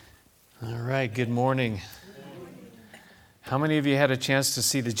All right, good morning. How many of you had a chance to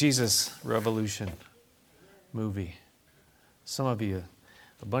see the Jesus Revolution movie? Some of you,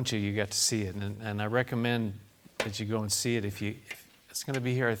 a bunch of you got to see it, and I recommend that you go and see it. If it's going to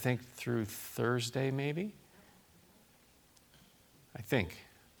be here, I think, through Thursday, maybe? I think.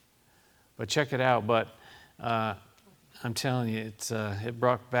 But check it out. But I'm telling you, it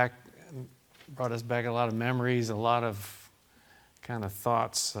brought us back a lot of memories, a lot of kind of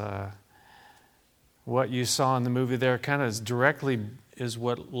thoughts. What you saw in the movie there kind of directly is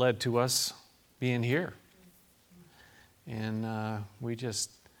what led to us being here. And we just,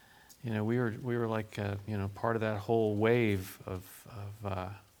 we were like, part of that whole wave of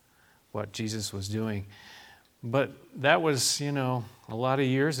what Jesus was doing. But that was, a lot of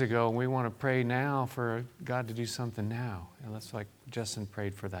years ago, and we want to pray now for God to do something now. And that's like Justin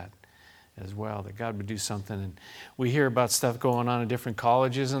prayed for that as well, that God would do something. And we hear about stuff going on in different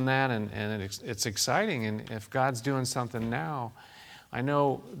colleges and that, and it's exciting. And if God's doing something now, I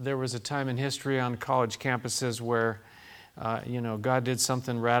know there was a time in history on college campuses where, God did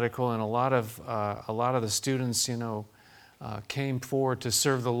something radical, and a lot of the students, came forward to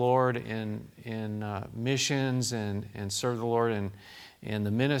serve the Lord in missions and serve the Lord in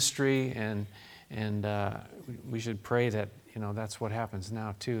the ministry, and we should pray that that's what happens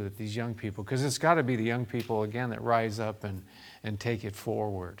now too, that these young people, because it's got to be the young people again that rise up and take it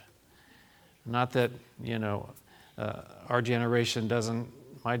forward. Not that our generation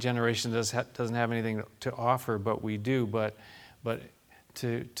my generation doesn't have anything to offer, but we do. But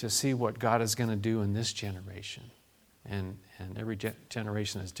to see what God is going to do in this generation. And every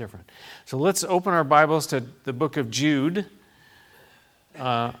generation is different. So let's open our Bibles to the book of Jude.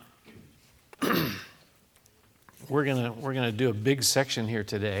 We're gonna do a big section here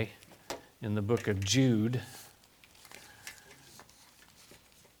today in the book of Jude.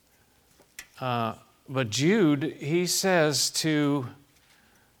 But Jude, he says to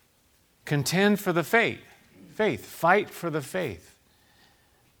contend for the faith, fight for the faith.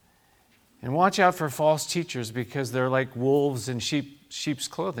 And watch out for false teachers, because they're like wolves in sheep's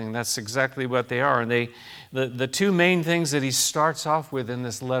clothing. That's exactly what they are. And the two main things that he starts off with in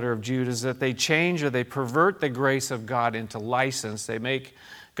this letter of Jude is that they change or they pervert the grace of God into license. They make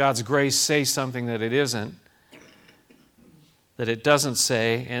God's grace say something that it isn't, that it doesn't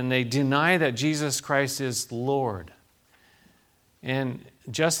say, and they deny that Jesus Christ is Lord. And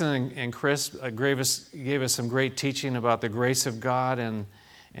Justin and Chris gave us some great teaching about the grace of God and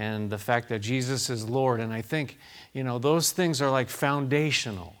the fact that Jesus is Lord. And I think, those things are like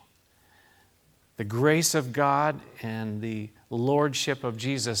foundational. The grace of God and the lordship of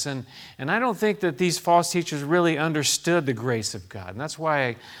Jesus. And I don't think that these false teachers really understood the grace of God. And that's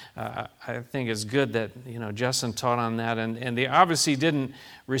why I think it's good that, Justin taught on that. And they obviously didn't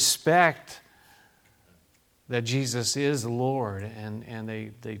respect that Jesus is Lord, and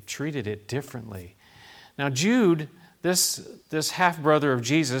they treated it differently. Now Jude, this half-brother of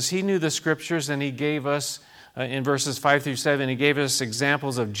Jesus, he knew the Scriptures, and he gave us, in verses 5 through 7, he gave us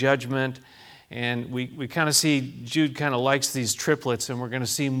examples of judgment, and we kind of see Jude kind of likes these triplets, and we're going to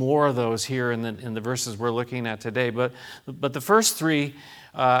see more of those here in the verses we're looking at today. But the first three,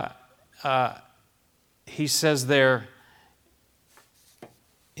 he says there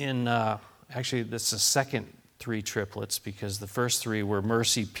in, actually this is the second three triplets, because the first three were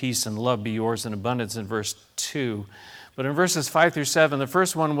mercy, peace, and love be yours in abundance in verse 2. But in verses 5 through 7, the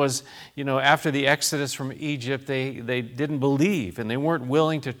first one was, after the exodus from Egypt, they didn't believe, and they weren't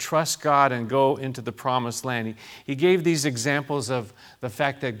willing to trust God and go into the promised land. He gave these examples of the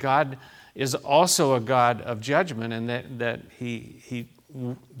fact that God is also a God of judgment, and that He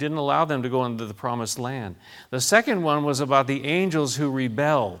didn't allow them to go into the promised land. The second one was about the angels who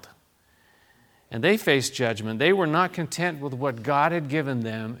rebelled. And they faced judgment. They were not content with what God had given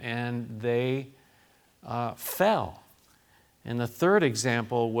them, and they fell. And the third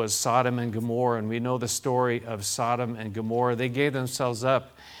example was Sodom and Gomorrah, and we know the story of Sodom and Gomorrah. They gave themselves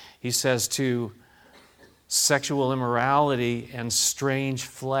up, he says, to sexual immorality and strange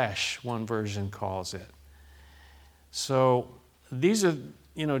flesh, one version calls it. So these are,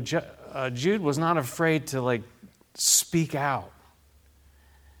 Jude was not afraid to speak out.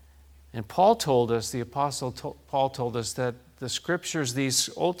 And Paul told us, the Apostle Paul told us that the Scriptures, these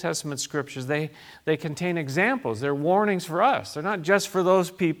Old Testament Scriptures, they contain examples. They're warnings for us. They're not just for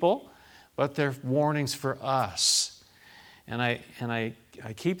those people, but they're warnings for us. And I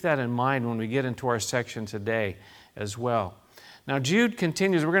keep that in mind when we get into our section today as well. Now Jude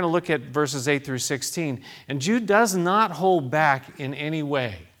continues. We're going to look at verses 8 through 16. And Jude does not hold back in any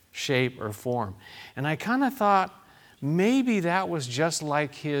way, shape, or form. And I kind of thought maybe that was just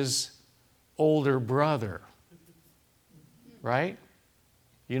like his older brother. Right?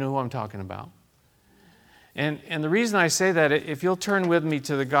 You know who I'm talking about. And the reason I say that, if you'll turn with me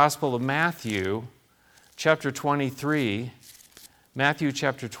to the Gospel of Matthew, chapter 23, Matthew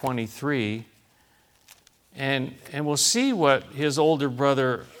chapter 23, and we'll see what his older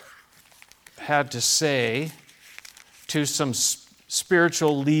brother had to say to some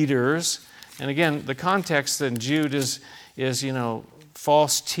spiritual leaders. And again, the context in Jude is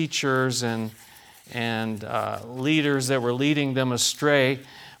false teachers and leaders that were leading them astray.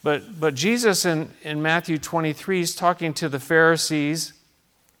 But Jesus in Matthew 23 is talking to the Pharisees.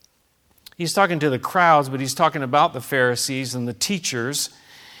 He's talking to the crowds, but he's talking about the Pharisees and the teachers.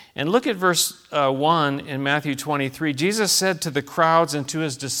 And look at verse 1 in Matthew 23. Jesus said to the crowds and to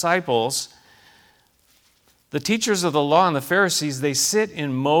his disciples, "The teachers of the law and the Pharisees, they sit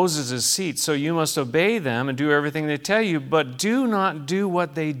in Moses' seat, so you must obey them and do everything they tell you, but do not do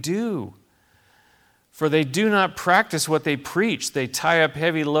what they do. For they do not practice what they preach. They tie up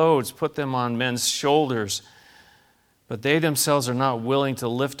heavy loads, put them on men's shoulders, but they themselves are not willing to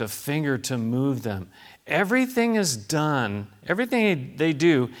lift a finger to move them. Everything is done, everything they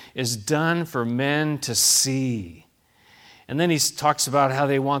do is done for men to see." And then he talks about how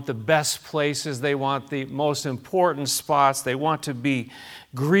they want the best places, they want the most important spots, they want to be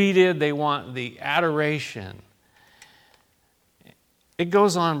greeted, they want the adoration. It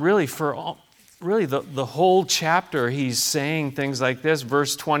goes on really for the whole chapter. He's saying things like this.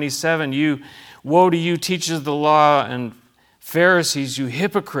 Verse 27, woe to you, teachers of the law and Pharisees, you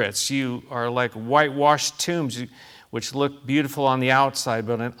hypocrites. You are like whitewashed tombs, which look beautiful on the outside,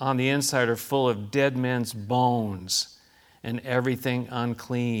 but on the inside are full of dead men's bones and everything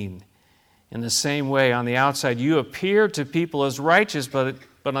unclean. In the same way, on the outside, you appear to people as righteous, but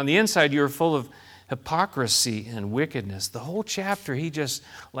on the inside, you are full of hypocrisy and wickedness. The whole chapter, he just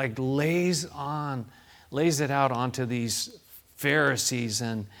lays it out onto these Pharisees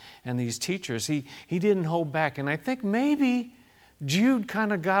and these teachers. He didn't hold back. And I think maybe Jude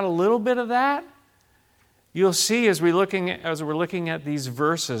kind of got a little bit of that. You'll see as we're looking at these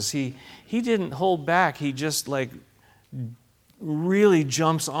verses, he didn't hold back. He just really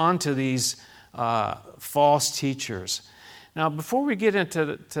jumps onto these false teachers. Now, before we get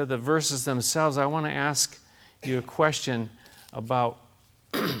into the verses themselves, I want to ask you a question about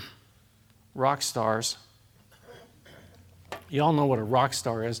rock stars. You all know what a rock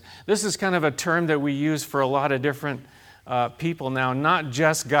star is. This is kind of a term that we use for a lot of different people now, not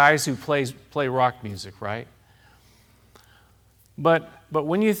just guys who play rock music, right? But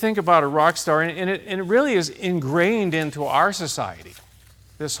when you think about a rock star, and it really is ingrained into our society,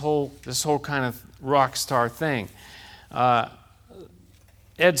 this whole kind of rock star thing.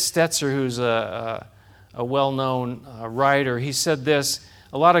 Ed Stetzer, who's a well-known writer, he said this: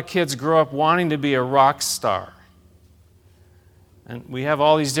 a lot of kids grow up wanting to be a rock star. And we have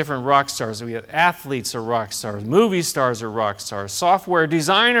all these different rock stars. We have athletes are rock stars, movie stars are rock stars, software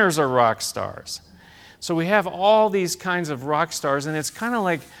designers are rock stars. So we have all these kinds of rock stars, and it's kind of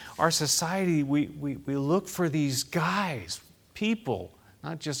like our society, we look for these guys, people,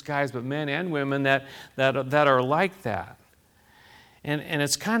 not just guys, but men and women that are like that. And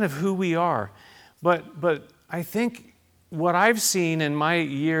it's kind of who we are. But I think what I've seen in my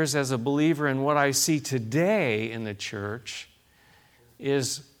years as a believer and what I see today in the church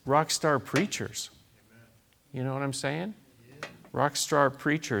is rock star preachers. You know what I'm saying? Rock star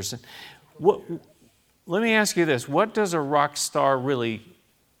preachers. Let me ask you this. What does a rock star really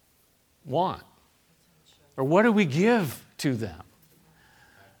want? Or what do we give to them?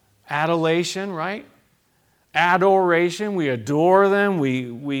 Adulation, right? Adoration. We adore them.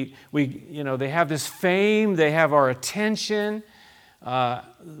 We they have this fame. They have our attention. They're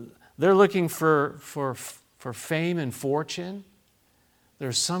looking for fame and fortune.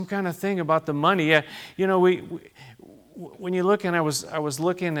 There's some kind of thing about the money. Yeah, when you look, and I was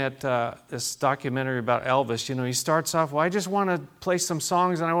looking at this documentary about Elvis. He starts off, well, I just want to play some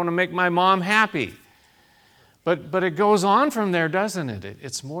songs and I want to make my mom happy. But it goes on from there, doesn't it?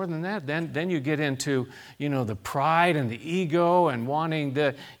 It's more than that. Then you get into the pride and the ego and wanting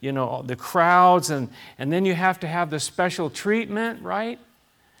the crowds, and then you have to have the special treatment, right?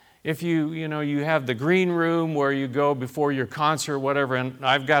 If you have the green room where you go before your concert, whatever, and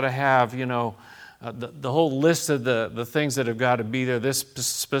I've got to have the whole list of the things that have got to be there, this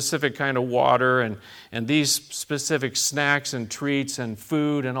specific kind of water and these specific snacks and treats and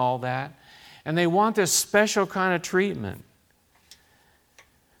food and all that. And they want this special kind of treatment.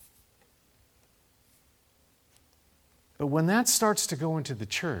 But when that starts to go into the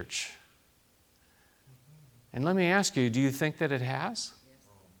church, and let me ask you, do you think that it has?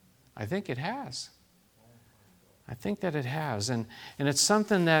 I think it has. I think that it has. And it's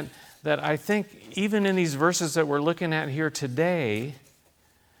something that I think even in these verses that we're looking at here today,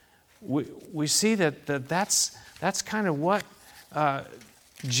 we see that's kind of what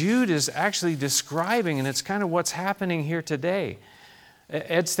Jude is actually describing, and it's kind of what's happening here today.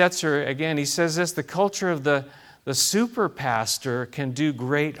 Ed Stetzer, again, he says this: the culture of the super pastor can do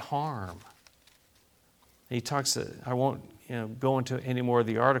great harm. He talks, I won't go into any more of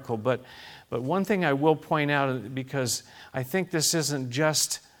the article, but one thing I will point out, because I think this isn't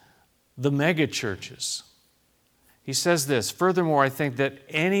just the mega churches. He says this: furthermore, I think that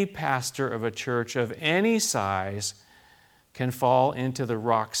any pastor of a church of any size can fall into the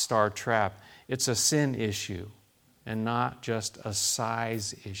rock star trap. It's a sin issue and not just a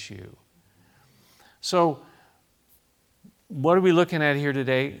size issue. So, what are we looking at here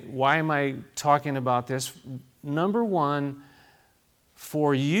today? Why am I talking about this? Number one,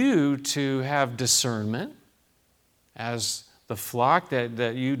 for you to have discernment as the flock,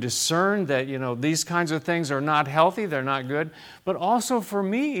 that you discern that these kinds of things are not healthy, they're not good, but also for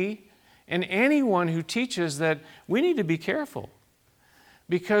me and anyone who teaches that we need to be careful,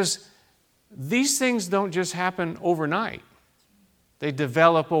 because these things don't just happen overnight. They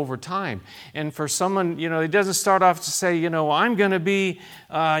develop over time. And for someone, it doesn't start off to say, I'm going to be,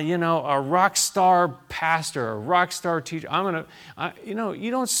 a rock star pastor, a rock star teacher.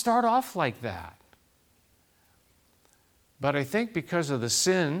 You don't start off like that. But I think because of the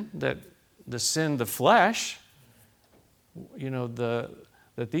sin, the flesh,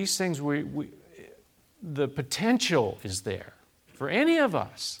 that these things, the potential is there for any of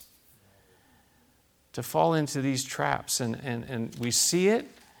us to fall into these traps, and we see it,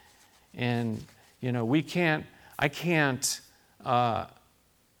 and I can't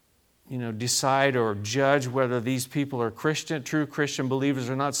decide or judge whether these people are true Christian believers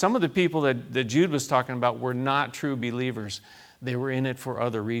or not. Some of the people that Jude was talking about were not true believers. They were in it for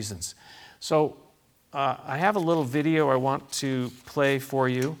other reasons. So I have a little video I want to play for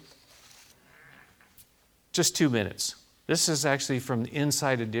you. Just 2 minutes. This is actually from the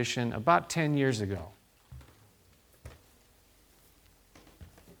Inside Edition about 10 years ago.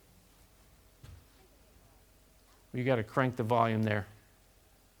 You got to crank the volume there.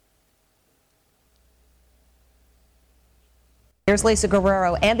 Here's Lisa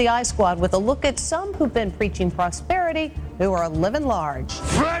Guerrero and the I-Squad with a look at some who've been preaching prosperity who are living large.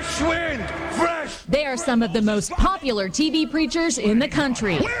 Fresh wind, fresh! They are some of the most popular TV preachers in the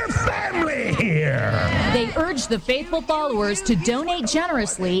country. We're family here! They urge the faithful followers to donate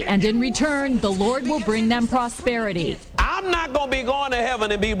generously, and in return, the Lord will bring them prosperity. I'm not going to be going to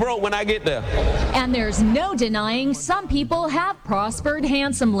heaven and be broke when I get there. And there's no denying some people have prospered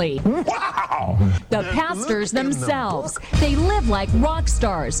handsomely. Wow! The pastors themselves, they live like rock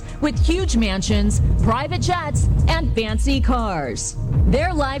stars with huge mansions, private jets, and fancy cars. Their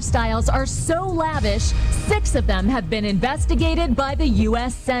lifestyles are so lavish, 6 of them have been investigated by the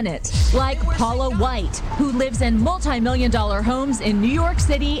U.S. Senate, like Paula White, who lives in multi-million-dollar homes in New York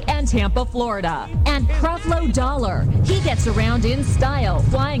City and Tampa, Florida. And Creflo Dollar, he gets around in style,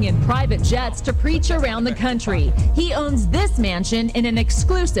 flying in private jets to preach around the country. He owns this mansion in an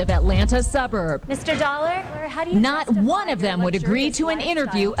exclusive Atlanta suburb. Mr. Dollar, how do you Not one of them would agree to an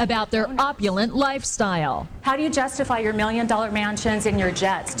interview about their opulent lifestyle. How do you justify your $1 million mansions and your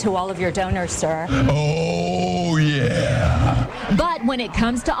jets to all of your donors, sir? Oh, yeah. But when it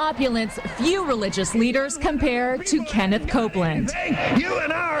comes to opulence, few religious leaders compare to Kenneth Copeland. You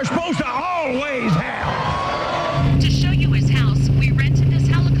and I are supposed to always have. To show you his house, we rented this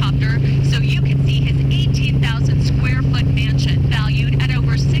helicopter so you can see his 18,000 square foot mansion valued at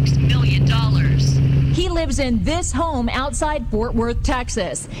over $6 million. He lives in this home outside Fort Worth,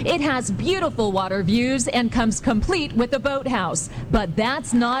 Texas. It has beautiful water views and comes complete with a boathouse. But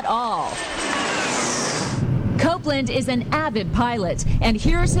that's not all. Copeland is an avid pilot, and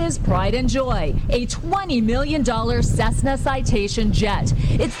here's his pride and joy, a $20 million Cessna Citation jet.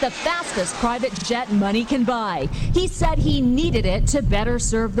 It's the fastest private jet money can buy. He said he needed it to better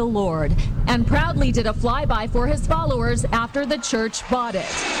serve the Lord, and proudly did a flyby for his followers after the church bought it.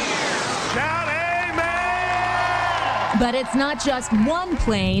 Shout amen! But it's not just one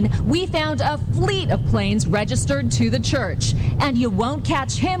plane. We found a fleet of planes registered to the church. And you won't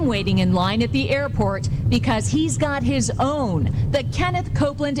catch him waiting in line at the airport because he's got his own, the Kenneth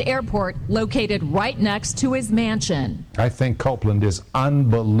Copeland Airport, located right next to his mansion. I think Copeland is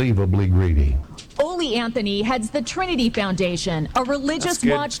unbelievably greedy. Ole Anthony heads the Trinity Foundation, a religious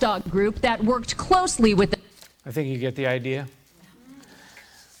watchdog group that worked closely with the... I think you get the idea.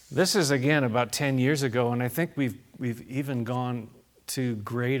 This is, again, about 10 years ago, and I think we've even gone to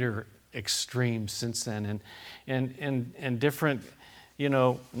greater extremes since then, and different.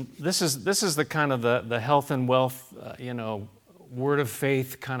 This is the kind of the health and wealth, word of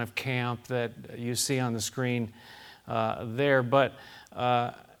faith kind of camp that you see on the screen there. But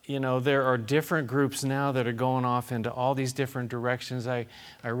there are different groups now that are going off into all these different directions. I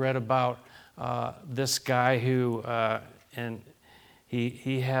read about this guy who and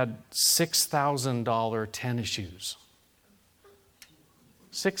he had $6,000 tennis shoes.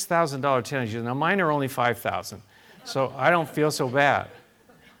 $6,000 tennis shoes. Now mine are only $5,000, so I don't feel so bad.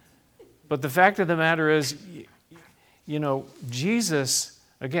 But the fact of the matter is, Jesus,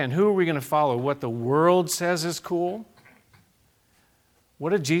 again, who are we going to follow? What the world says is cool?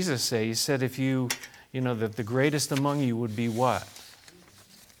 What did Jesus say? He said that the greatest among you would be what?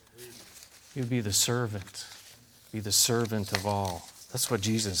 You'd be the servant. Be the servant of all. That's what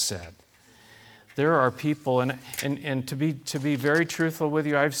Jesus said. There are people, and to be very truthful with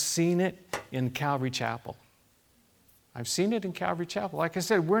you, I've seen it in Calvary Chapel. I've seen it in Calvary Chapel. Like I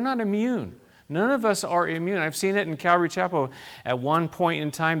said, we're not immune. None of us are immune. I've seen it in Calvary Chapel. At one point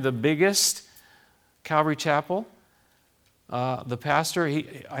in time, the biggest Calvary Chapel, the pastor,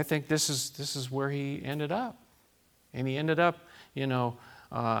 I think this is where he ended up. And he ended up,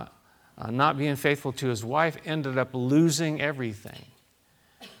 not being faithful to his wife, ended up losing everything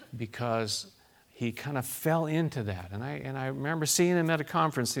because he kind of fell into that. And I remember seeing him at a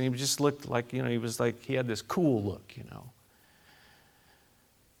conference, and he just looked like, he had this cool look,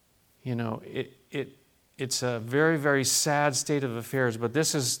 It's a very, very sad state of affairs, but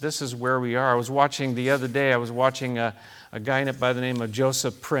this is where we are. The other day, I was watching a guy by the name of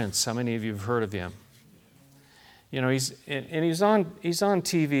Joseph Prince. How many of you have heard of him? He's on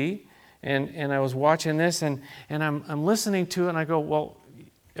TV, and I was watching this, and I'm listening to it, and I go, well,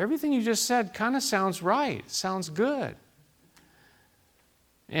 everything you just said kind of sounds right, sounds good.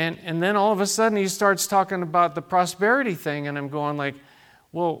 And then all of a sudden he starts talking about the prosperity thing, and I'm going like,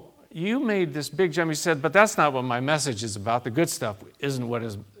 well, you made this big jump. He said, but that's not what my message is about. The good stuff isn't what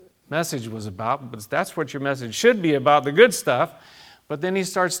his message was about, but that's what your message should be about, the good stuff. But then he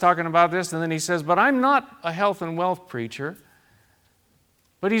starts talking about this, and then he says, but I'm not a health and wealth preacher.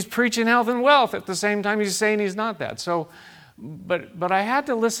 But he's preaching health and wealth at the same time he's saying he's not that. So, but I had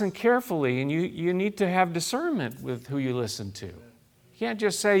to listen carefully, and you need to have discernment with who you listen to. You can't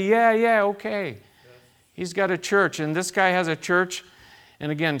just say, yeah, okay. He's got a church, and this guy has a church.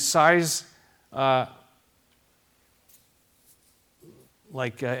 And again, size, like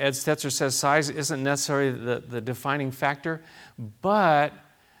Ed Stetzer says, size isn't necessarily the defining factor. But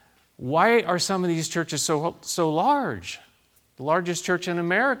why are some of these churches so large? The largest church in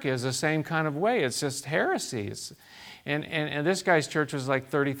America is the same kind of way. It's just heresy. And this guy's church was like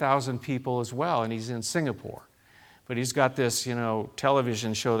 30,000 people as well, and he's in Singapore. But he's got this,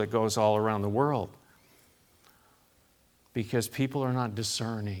 television show that goes all around the world. Because people are not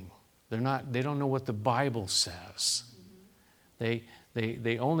discerning. They don't know what the Bible says. They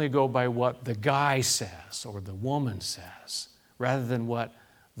only go by what the guy says or the woman says, rather than what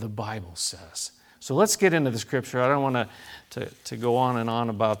the Bible says. So let's get into the scripture. I don't want to go on and on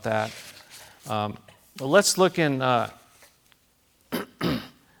about that. But let's look in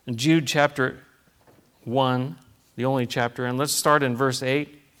Jude chapter 1, the only chapter, and let's start in verse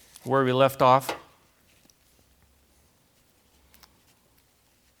 8, where we left off.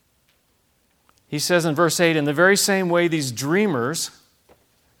 He says in verse 8, in the very same way these dreamers,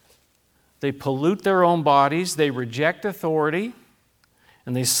 they pollute their own bodies, they reject authority,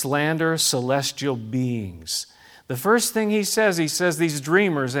 and they slander celestial beings. The first thing he says these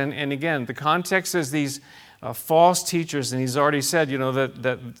dreamers, and again, the context is these false teachers, and he's already said,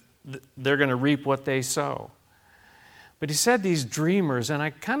 that they're going to reap what they sow. But he said these dreamers, and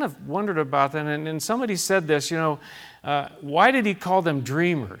I kind of wondered about that, and somebody said this, why did he call them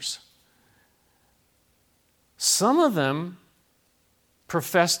dreamers? Some of them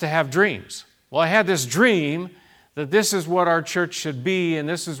profess to have dreams. Well, I had this dream that this is what our church should be and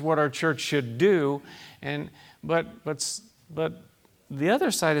this is what our church should do. But the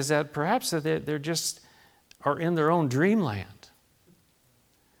other side is that perhaps they're just are in their own dreamland.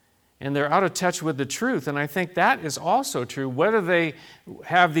 And they're out of touch with the truth. And I think that is also true, whether they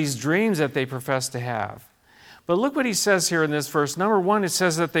have these dreams that they profess to have. But look what he says here in this verse. Number one, it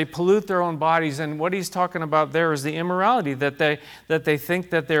says that they pollute their own bodies. And what he's talking about there is the immorality, that they think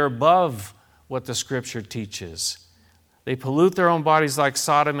that they're above what the Scripture teaches. They pollute their own bodies like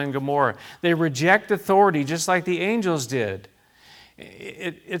Sodom and Gomorrah. They reject authority just like the angels did.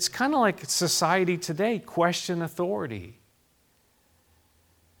 It's kind of like society today, question authority.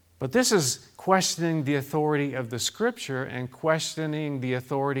 But this is questioning the authority of the Scripture and questioning the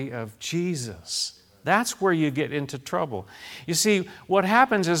authority of Jesus. That's where you get into trouble. You see, what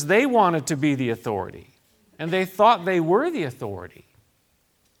happens is they wanted to be the authority, and they thought they were the authority.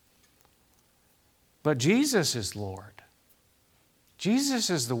 But Jesus is Lord.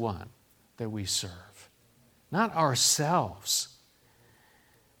 Jesus is the one that we serve, not ourselves.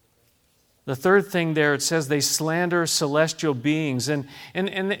 The third thing there, it says they slander celestial beings. And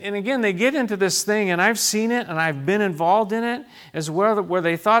again, they get into this thing, and I've seen it, and I've been involved in it as well, where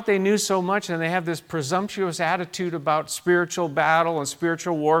they thought they knew so much, and they have this presumptuous attitude about spiritual battle and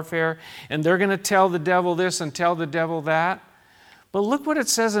spiritual warfare, and they're going to tell the devil this and tell the devil that. But look what it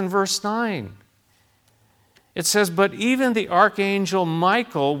says in verse 9. It says, but even the archangel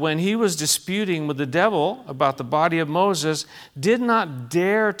Michael, when he was disputing with the devil about the body of Moses, did not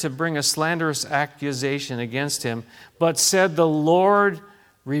dare to bring a slanderous accusation against him, but said, the Lord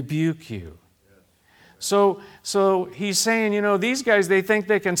rebuke you. So he's saying, these guys, they think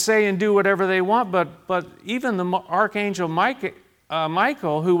they can say and do whatever they want, but even the archangel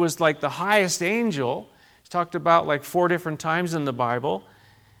Michael, who was like the highest angel, he's talked about like 4 different times in the Bible,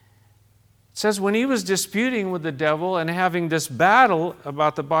 it says when he was disputing with the devil and having this battle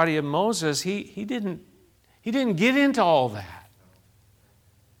about the body of Moses, he didn't get into all that.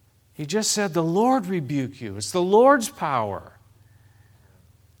 He just said, the Lord rebuke you. It's the Lord's power.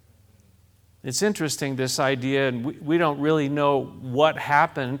 It's interesting, this idea, and we don't really know what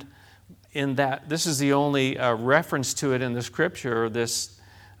happened in that. This is the only reference to it in the Scripture, this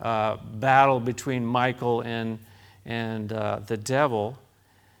battle between Michael and the devil.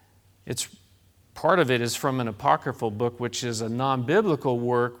 Part of it is from an apocryphal book, which is a non-biblical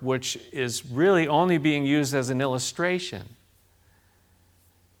work, which is really only being used as an illustration,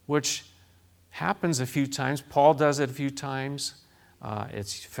 which happens a few times. Paul does it a few times.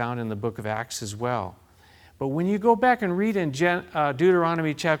 It's found in the book of Acts as well. But when you go back and read in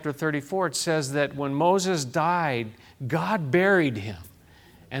Deuteronomy chapter 34, it says that when Moses died, God buried him,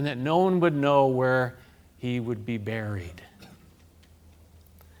 and that no one would know where he would be buried.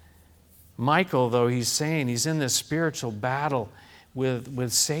 Michael, though, he's saying he's in this spiritual battle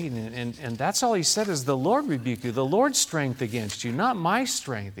with Satan, and that's all he said is, the Lord rebuke you, the Lord's strength against you, not my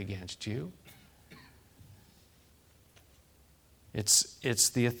strength against you. It's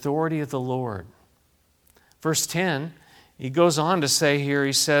the authority of the Lord. Verse 10, he goes on to say here,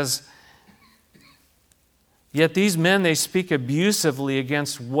 he says, yet these men, they speak abusively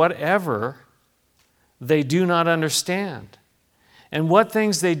against whatever they do not understand. And what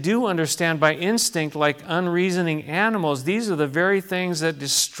things they do understand by instinct, like unreasoning animals, these are the very things that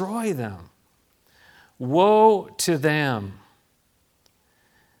destroy them. Woe to them!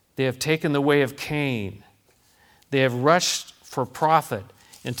 They have taken the way of Cain. They have rushed for profit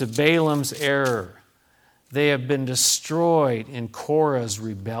into Balaam's error. They have been destroyed in Korah's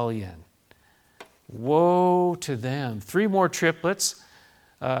rebellion. Woe to them! 3 more triplets.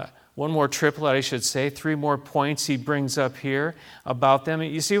 One more triplet, I should say. 3 more points he brings up here about them.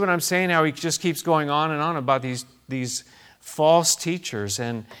 You see what I'm saying? How he just keeps going on and on about these false teachers.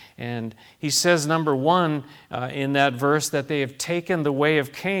 And he says, number 1, in that verse, that they have taken the way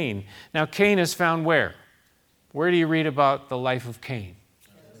of Cain. Now, Cain is found where? Where do you read about the life of Cain?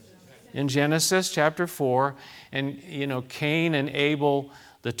 In Genesis chapter 4. And, Cain and Abel,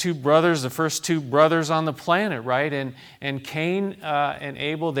 the 2 brothers, the first 2 brothers on the planet, right? And Cain and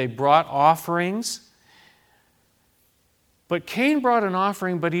Abel, they brought offerings. But Cain brought an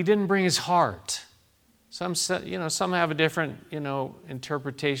offering, but he didn't bring his heart. Some have a different,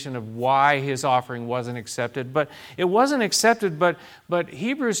 interpretation of why his offering wasn't accepted. But it wasn't accepted, but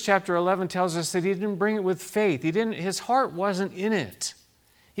Hebrews chapter 11 tells us that he didn't bring it with faith. His heart wasn't in it.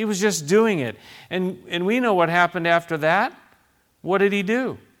 He was just doing it. And we know what happened after that. What did he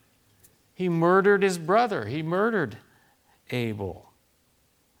do? He murdered his brother. He murdered Abel.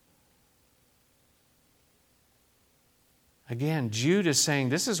 Again, Jude is saying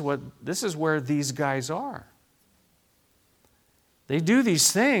this is where these guys are. They do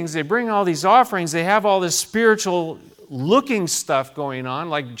these things, they bring all these offerings, they have all this spiritual looking stuff going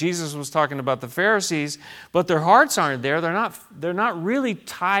on, like Jesus was talking about the Pharisees, but their hearts aren't there. They're not really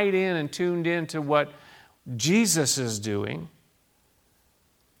tied in and tuned in to what Jesus is doing.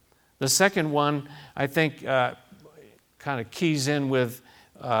 The second one, I think, kind of keys in with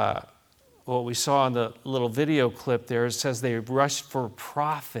what we saw in the little video clip there. It says they rushed for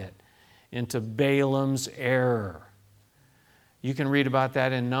profit into Balaam's error. You can read about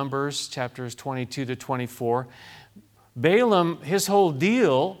that in Numbers, chapters 22 to 24. Balaam, his whole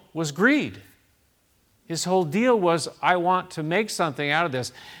deal was greed. His whole deal was, I want to make something out of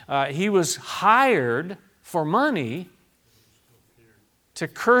this. He was hired for money to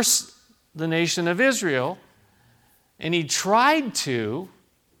curse the nation of Israel, and he tried to,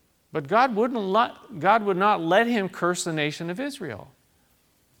 but God would not let him curse the nation of Israel.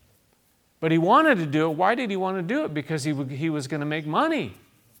 But he wanted to do it. Why did he want to do it? Because he was going to make money.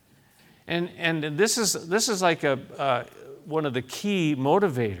 And this is like one of the key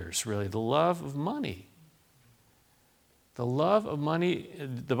motivators, really, the love of money. The love of money,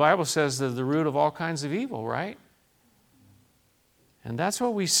 the Bible says, is the root of all kinds of evil, right? And that's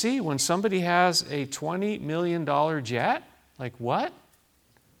what we see when somebody has a $20 million jet. Like what?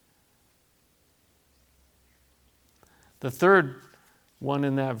 The third one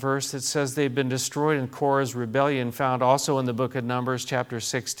in that verse, it says they've been destroyed in Korah's rebellion, found also in the book of Numbers, chapter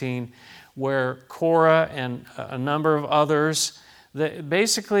 16, where Korah and a number of others,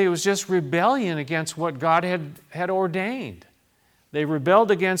 basically it was just rebellion against what God had ordained. They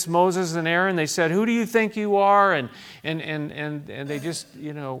rebelled against Moses and Aaron. They said, who do you think you are? And they just,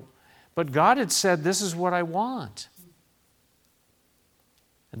 but God had said, this is what I want.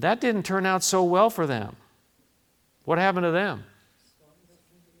 And that didn't turn out so well for them. What happened to them?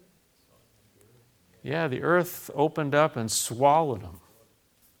 Yeah, the earth opened up and swallowed them.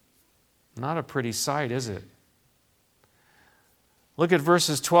 Not a pretty sight, is it? Look at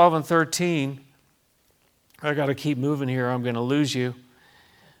verses 12 and 13. I got to keep moving here. I'm going to lose you.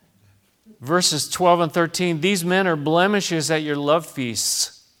 Verses 12 and 13. These men are blemishes at your love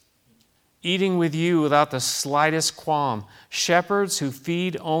feasts, eating with you without the slightest qualm. Shepherds who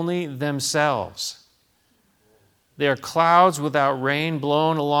feed only themselves. They are clouds without rain,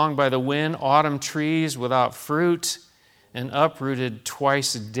 blown along by the wind, autumn trees without fruit, and uprooted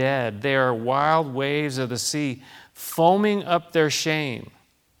twice dead. They are wild waves of the sea, foaming up their shame.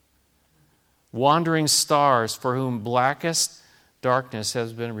 Wandering stars for whom blackest darkness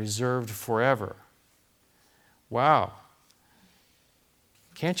has been reserved forever. Wow.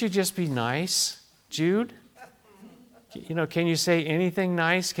 Can't you just be nice, Jude? Can you say anything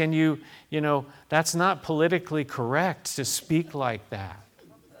nice? Can you, that's not politically correct to speak like that.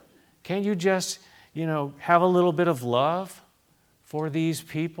 Can't you just, have a little bit of love for these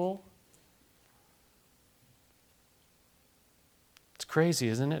people? It's crazy,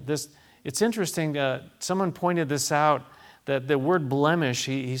 isn't it? It's interesting. Someone pointed this out, that the word blemish,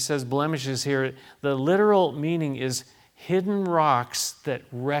 he says blemishes here, the literal meaning is hidden rocks that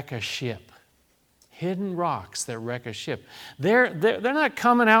wreck a ship. Hidden rocks that wreck a ship. They're not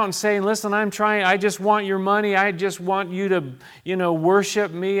coming out and saying, listen, I just want your money. I just want you to,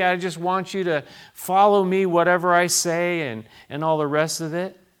 worship me. I just want you to follow me, whatever I say, and all the rest of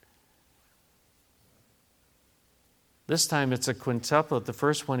it. This time it's a quintuplet. The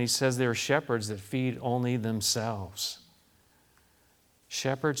first one, he says they're shepherds that feed only themselves.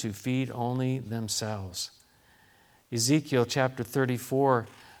 Shepherds who feed only themselves. Ezekiel chapter 34,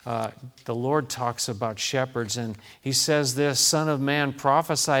 the Lord talks about shepherds, and he says this, Son of man,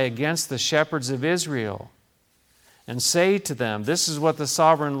 prophesy against the shepherds of Israel, and say to them, this is what the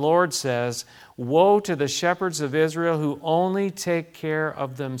sovereign Lord says, woe to the shepherds of Israel who only take care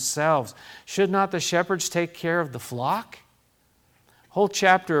of themselves. Should not the shepherds take care of the flock? Whole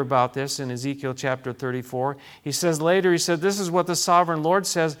chapter about this in Ezekiel chapter 34. He said, this is what the sovereign Lord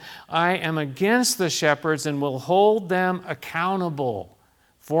says, I am against the shepherds and will hold them accountable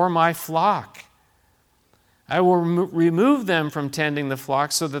for my flock. I will remove them from tending the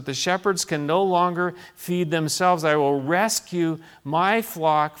flock so that the shepherds can no longer feed themselves. I will rescue my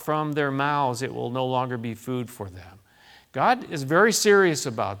flock from their mouths. It will no longer be food for them. God is very serious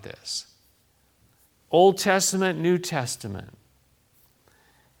about this. Old Testament, New Testament.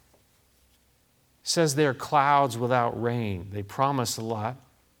 Says they're clouds without rain. They promise a lot,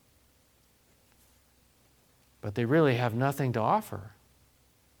 but they really have nothing to offer.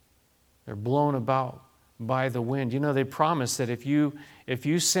 They're blown about by the wind. They promise that if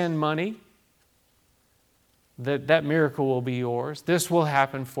you send money, that miracle will be yours. This will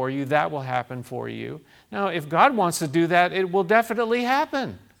happen for you. That will happen for you. Now, if God wants to do that, it will definitely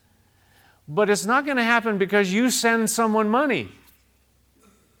happen. But it's not going to happen because you send someone money.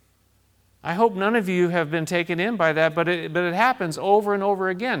 I hope none of you have been taken in by that, but it happens over and over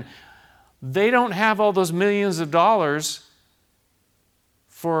again. They don't have all those millions of dollars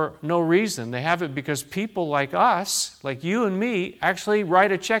for no reason. They have it because people like us, like you and me, actually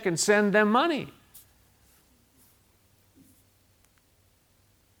write a check and send them money.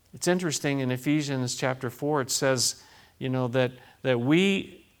 It's interesting in Ephesians chapter 4, it says, that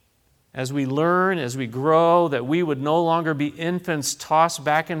we, as we learn, as we grow, that we would no longer be infants tossed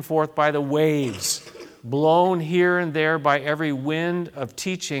back and forth by the waves blown here and there by every wind of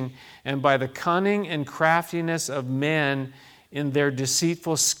teaching and by the cunning and craftiness of men in their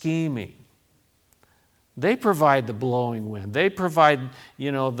deceitful scheming. They provide the blowing wind. They provide,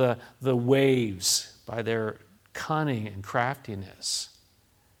 the waves by their cunning and craftiness.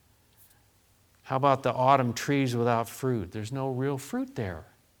 How about the autumn trees without fruit? There's no real fruit there.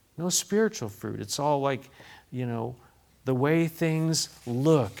 No spiritual fruit. It's all like, the way things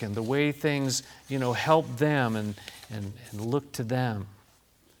look and the way things, help them and look to them.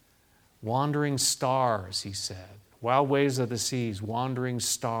 Wandering stars, he said. Wild waves of the seas, wandering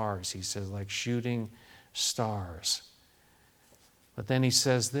stars, he says, like shooting stars. But then he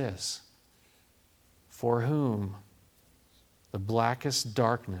says this, for whom the blackest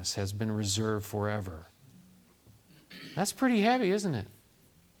darkness has been reserved forever. That's pretty heavy, isn't it?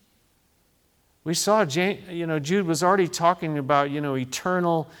 We saw, Jude was already talking about,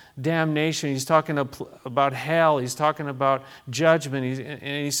 eternal damnation. He's talking about hell. He's talking about judgment.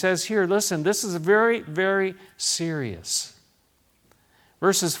 And he says here, listen, this is very, very serious.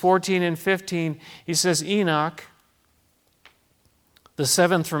 Verses 14 and 15, he says, Enoch, the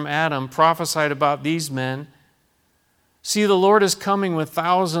seventh from Adam, prophesied about these men. See, the Lord is coming with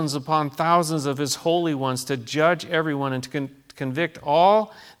thousands upon thousands of his holy ones to judge everyone and to convict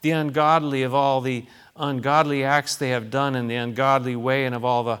all the ungodly of all the ungodly acts they have done in the ungodly way and of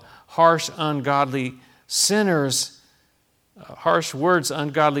all the harsh, ungodly sinners, harsh words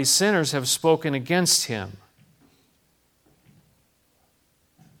ungodly sinners have spoken against him.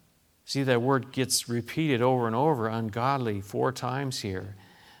 See, that word gets repeated over and over, ungodly, 4 times here.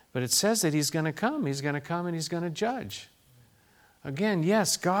 But it says that he's going to come. He's going to come and he's going to judge. Again,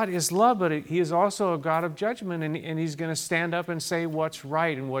 yes, God is love, but he is also a God of judgment, and he's going to stand up and say what's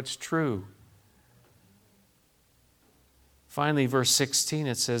right and what's true. Finally, verse 16,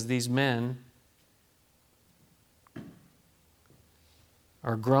 it says, these men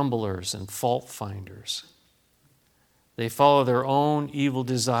are grumblers and fault finders. They follow their own evil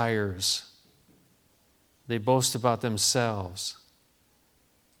desires. They boast about themselves,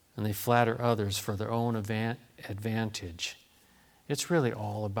 and they flatter others for their own advantage. It's really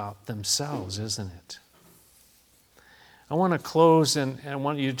all about themselves, isn't it? I want to close, and I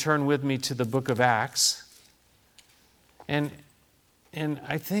want you to turn with me to the book of Acts. And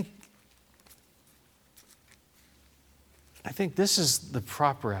I think this is the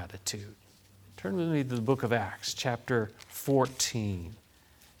proper attitude. Turn with me to the book of Acts, chapter 14.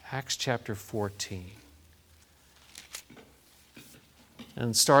 Acts chapter 14.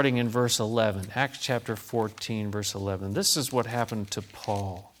 And starting in verse 11, Acts chapter 14, verse 11. This is what happened to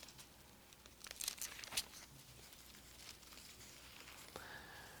Paul.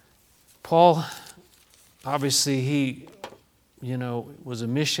 Paul, obviously, he, was a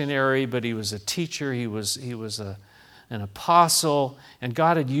missionary, but he was a teacher. He was an apostle, and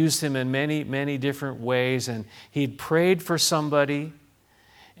God had used him in many, many different ways. And he'd prayed for somebody,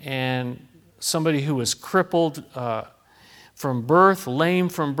 and somebody who was crippled from birth, lame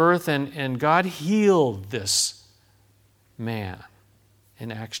from birth, and God healed this man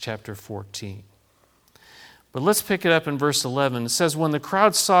in Acts chapter 14. But let's pick it up in verse 11. It says, when the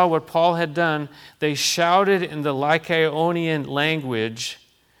crowd saw what Paul had done, they shouted in the Lycaonian language,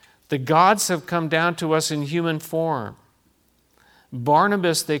 the gods have come down to us in human form.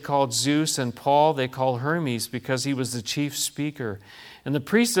 Barnabas they called Zeus, and Paul they called Hermes, because he was the chief speaker. And the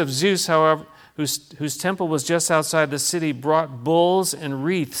priest of Zeus, however, whose temple was just outside the city, brought bulls and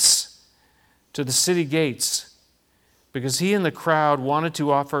wreaths to the city gates, because he and the crowd wanted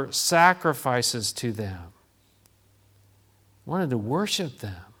to offer sacrifices to them, wanted to worship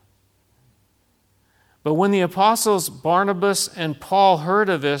them. But when the apostles Barnabas and Paul heard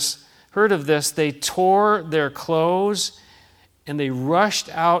of this, they tore their clothes and they rushed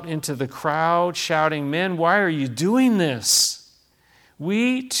out into the crowd, shouting, men, why are you doing this?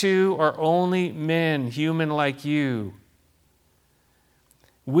 We too are only men, human like you.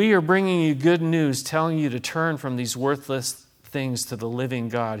 We are bringing you good news, telling you to turn from these worthless things to the living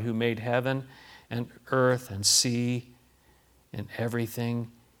God who made heaven and earth and sea and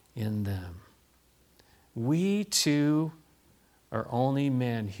everything in them. We too are only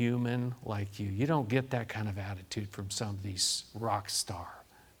men, human like you. You don't get that kind of attitude from some of these rock star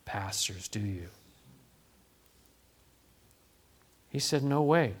pastors, do you? He said, no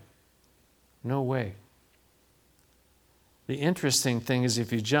way. No way. The interesting thing is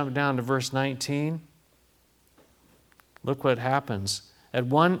if you jump down to verse 19, look what happens. At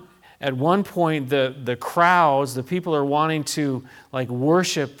at one point, the crowds, the people are wanting to like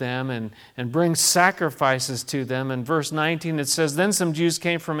worship them and bring sacrifices to them. In verse 19, it says, "Then some Jews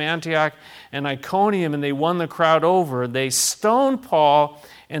came from Antioch and Iconium, and they won the crowd over. They stoned Paul,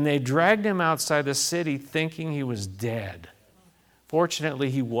 and they dragged him outside the city, thinking he was dead." Fortunately,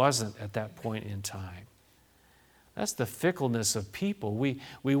 he wasn't at that point in time. That's the fickleness of people.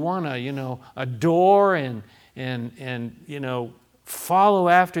 We want to, adore and follow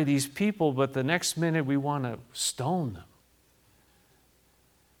after these people, but the next minute we want to stone them.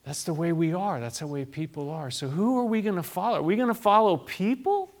 That's the way we are. That's the way people are. So who are we going to follow? Are we going to follow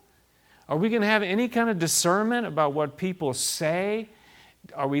people? Are we going to have any kind of discernment about what people say?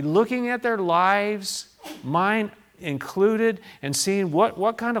 Are we looking at their lives, mine included, and seeing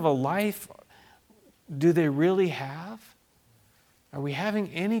what kind of a life do they really have? Are we having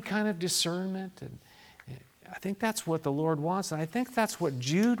any kind of discernment? And I think that's what the Lord wants, and I think that's what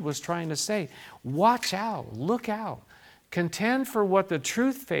Jude was trying to say. Watch out, look out, contend for what the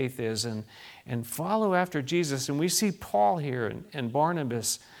truth faith is, and follow after Jesus. And we see Paul here and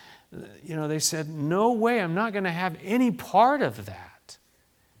Barnabas, they said, "No way, I'm not going to have any part of that."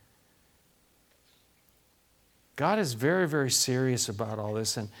 God is very, very serious about all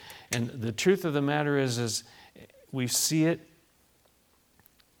this, and the truth of the matter is we see it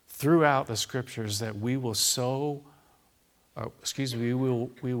throughout the Scriptures that we will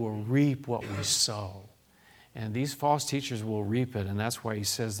we will reap what we sow. And these false teachers will reap it, and that's why he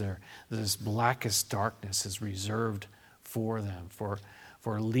says there, this blackest darkness is reserved for them, for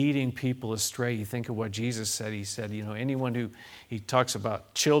leading people astray. You think of what Jesus said. He said, anyone who, he talks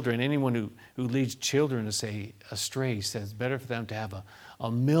about children, anyone who leads children astray, he says it's better for them to have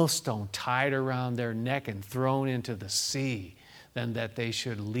a millstone tied around their neck and thrown into the sea than that they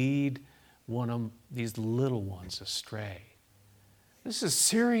should lead one of these little ones astray. This is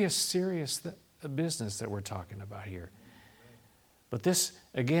serious business that we're talking about here. But this,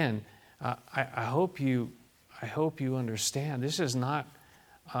 again, I hope you understand. This is not,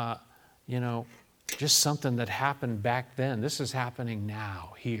 just something that happened back then. This is happening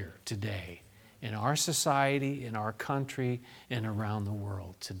now, here, today, in our society, in our country, and around the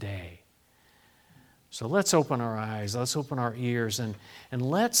world today. So let's open our eyes, let's open our ears, and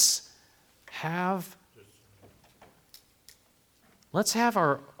let's have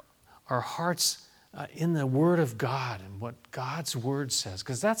our hearts in the Word of God and what God's Word says,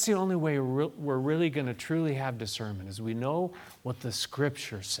 because that's the only way we're really going to truly have discernment, is we know what the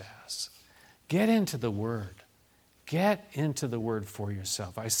Scripture says. Get into the Word. Get into the Word for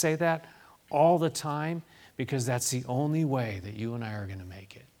yourself. I say that all the time because that's the only way that you and I are going to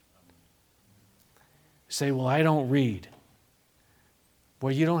make it. You say, well, I don't read.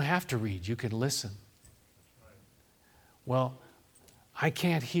 Well, you don't have to read. You can listen. Well, I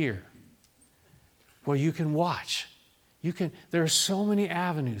can't hear. Well, you can watch. There are so many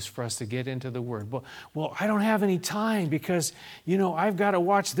avenues for us to get into the Word. Well, I don't have any time because, I've got to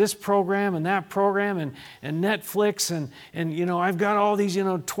watch this program and that program and Netflix and I've got all these,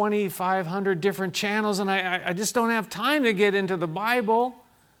 2,500 different channels and I just don't have time to get into the Bible.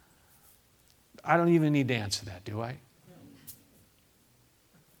 I don't even need to answer that, do I?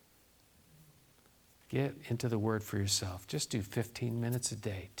 Get into the Word for yourself. Just do 15 minutes a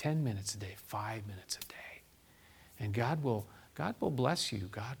day, 10 minutes a day, 5 minutes a day. And God will bless you.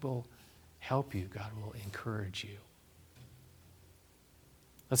 God will help you. God will encourage you.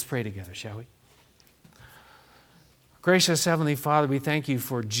 Let's pray together, shall we? Gracious Heavenly Father, we thank you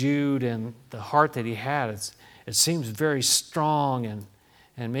for Jude and the heart that he had. It seems very strong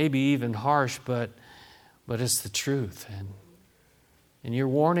and maybe even harsh, but it's the truth. And you're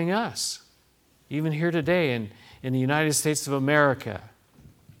warning us, even here today in the United States of America,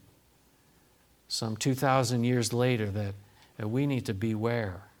 some 2,000 years later, that we need to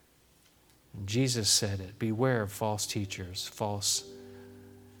beware. And Jesus said it, beware of false teachers, false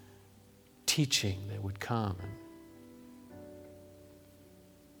teaching that would come.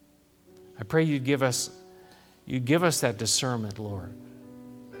 I pray you'd give us that discernment, Lord.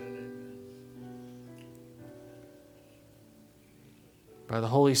 By the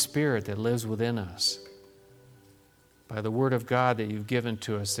Holy Spirit that lives within us, by the Word of God that you've given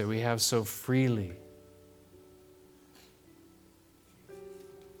to us, that we have so freely.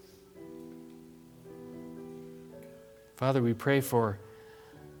 Father, we pray for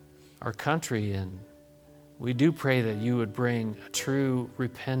our country, and we do pray that you would bring a true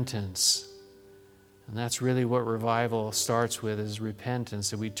repentance. And that's really what revival starts with, is repentance,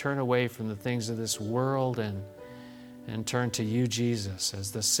 that we turn away from the things of this world and turn to you, Jesus,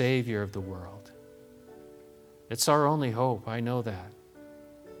 as the Savior of the world. It's our only hope, I know that.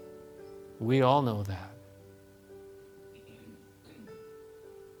 We all know that.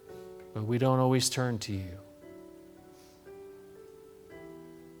 But we don't always turn to you.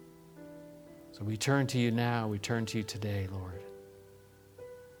 So we turn to you now. We turn to you today, Lord.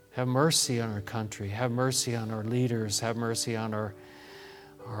 Have mercy on our country. Have mercy on our leaders. Have mercy on our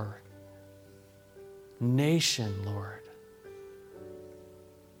nation, Lord.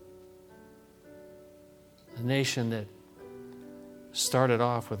 A nation that started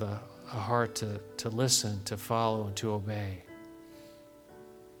off with a heart to listen, to follow, and to obey.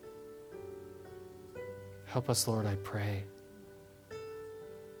 Help us, Lord, I pray.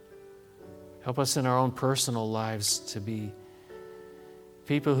 Help us in our own personal lives to be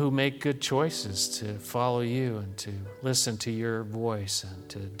people who make good choices to follow you and to listen to your voice and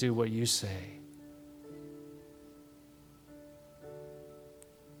to do what you say.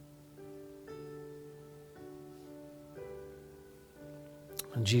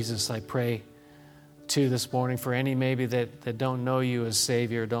 And Jesus, I pray too this morning for any maybe that don't know you as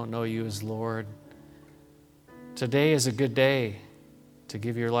Savior, don't know you as Lord. Today is a good day to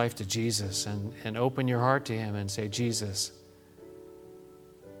give your life to Jesus and open your heart to Him and say, Jesus,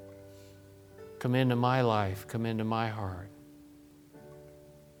 come into my life, come into my heart.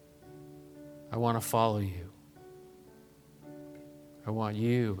 I want to follow you. I want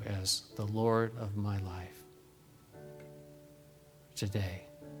you as the Lord of my life today.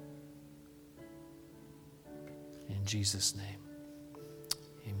 In Jesus' name,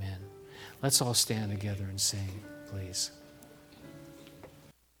 amen. Let's all stand together and sing, please.